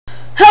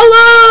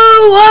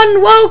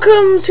and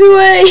welcome to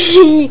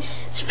a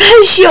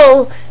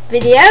special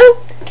video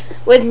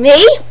with me,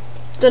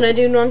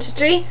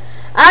 Dunnodude123,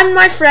 and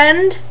my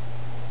friend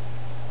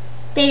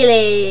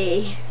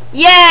Bailey.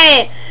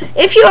 Yay!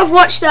 If you have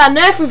watched our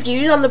Nerf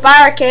reviews on the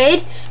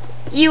barricade,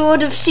 you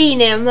would have seen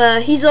him.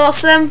 He's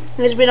awesome.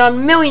 He's been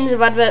on millions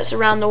of adverts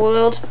around the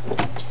world.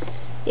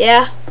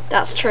 Yeah,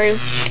 that's true.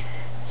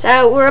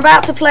 So we're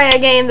about to play a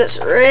game that's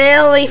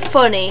really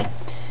funny.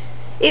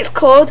 It's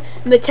called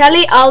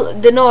Metelli al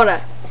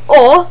Dinora,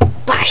 or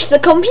Bash the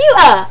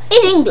Computer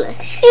In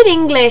English. in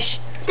English.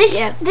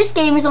 This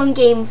game is on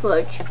Game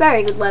Fudge.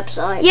 Very good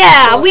website.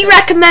 Yeah, Awesome. we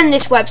recommend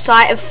this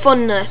website of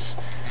funness.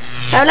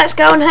 So let's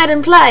go ahead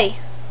and play.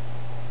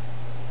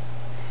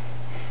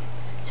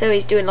 So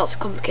he's doing lots of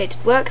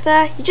complicated work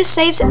there. He just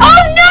saves it.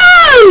 Oh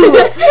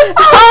no!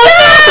 Oh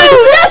no!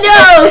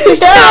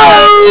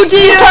 No,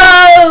 dear.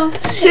 I'm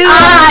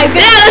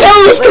gonna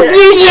kill this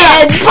computer.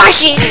 Yeah,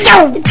 bash it.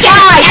 Don't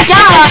die.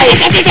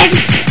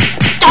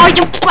 Oh,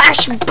 you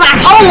bash.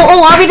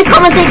 Oh, I'll be the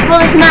commentator for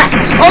this match.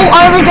 Oh,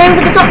 I was going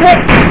for the top hit.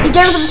 He's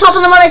going for the top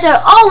of the monitor.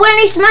 Oh, when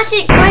he smashed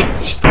it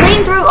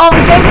clean through. Oh,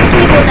 he's going for the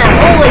keyboard now.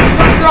 Oh, he's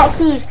lost a lot of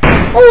keys.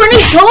 Oh, and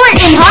he's torn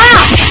it in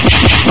half.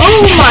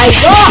 Oh my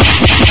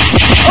gosh.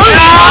 Oh,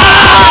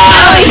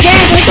 he's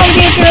going for the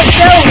computer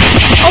itself.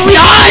 Oh, he's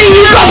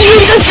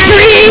Use the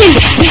screen.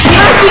 He's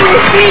smashing the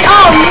screen.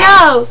 Oh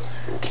no.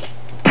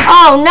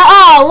 Oh no.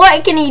 Oh,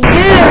 what can he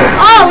do?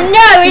 Oh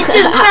no, it's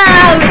just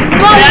now. It's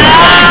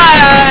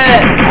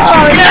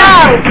Oh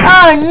no.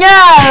 Oh no.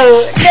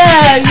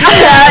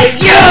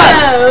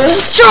 No.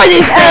 Destroy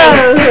this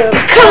thing.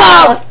 Come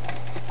on.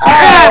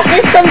 Oh,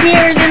 this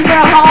computer is in for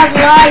a hard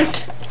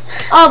life.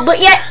 Oh, but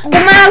yet the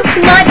mouse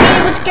might be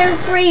able to go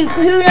free.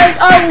 Who knows?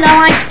 Oh no,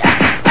 I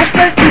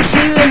spoke too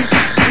soon.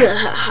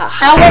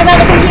 What about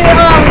the computer?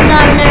 Oh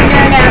no.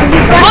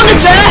 The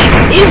monitor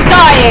is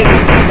dying.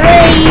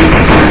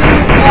 3, 2,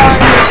 1.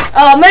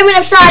 Oh, moment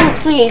of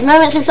silence, please.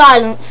 Moments of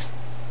silence.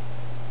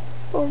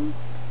 Bum,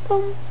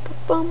 bum,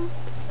 bum,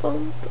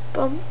 bum, bum,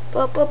 bum,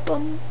 bum,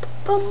 bum,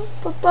 bum,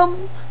 bum,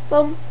 bum,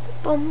 bum,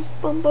 bum,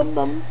 bum, bum,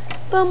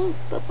 bum,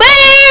 bum.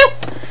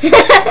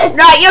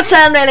 Right, your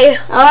turn, Bailey.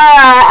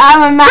 Alright,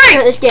 I'm a master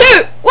at this game.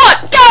 2,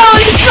 1, go!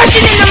 He's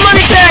smashing in the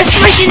monitor,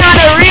 smashing out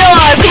a real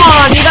life. Come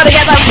on, you gotta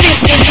get that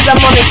fist into the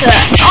monitor.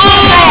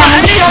 Oh,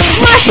 and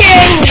he's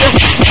smashing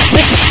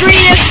the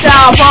screen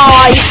itself.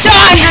 Oh, he's so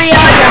angry,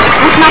 aren't you?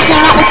 I'm smashing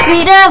at the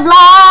speed of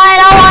light.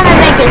 I wanna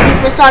make a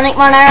supersonic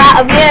runner out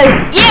of you.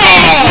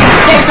 Yeah!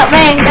 Don't stop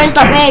me.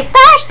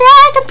 Bash the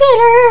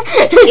computer.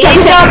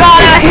 He's not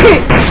gonna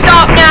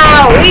stop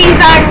now.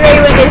 He's angry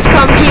with his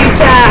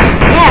computer.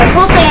 Yeah, of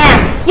course I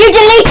am. You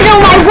deleted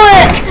all my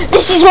work.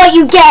 This is what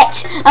you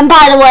get. And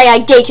by the way, I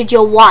dated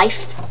your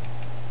wife.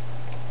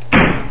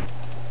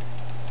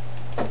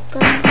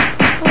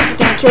 He's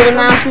gonna kill the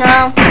mouse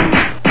now.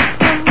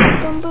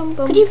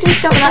 Could you please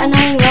stop that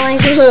annoying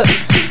noise?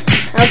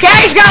 Okay,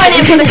 he's going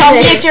in for the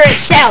computer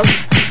itself.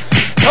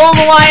 All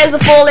the wires are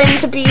falling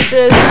to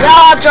pieces. The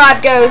hard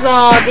drive goes.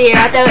 Oh dear,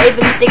 I don't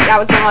even think that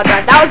was the hard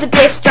drive. That was the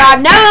disk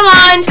drive. Never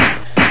mind.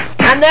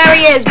 And there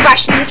he is,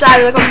 bashing the side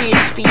of the computer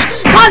speech.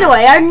 By the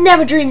way, I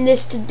never dreamed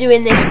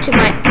doing this to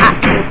my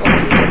actual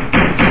computer.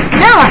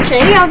 No,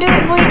 actually, I'll do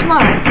it for you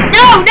tomorrow.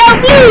 No,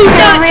 please It's a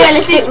don't touch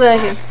realistic this.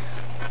 version.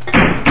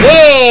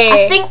 Yeah.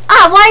 I think.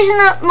 Why isn't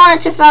that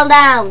monitor fell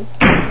down?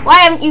 Why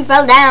haven't you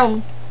fell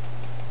down?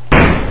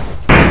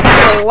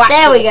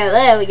 There we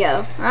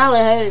go.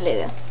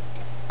 Hallelujah.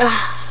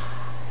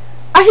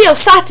 I feel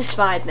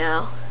satisfied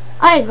now.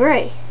 I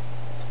agree.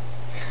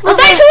 Well,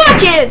 thanks for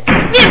watching.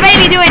 Me and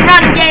Bailey doing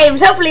random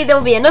games. Hopefully there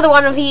will be another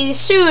one of these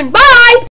soon. Bye.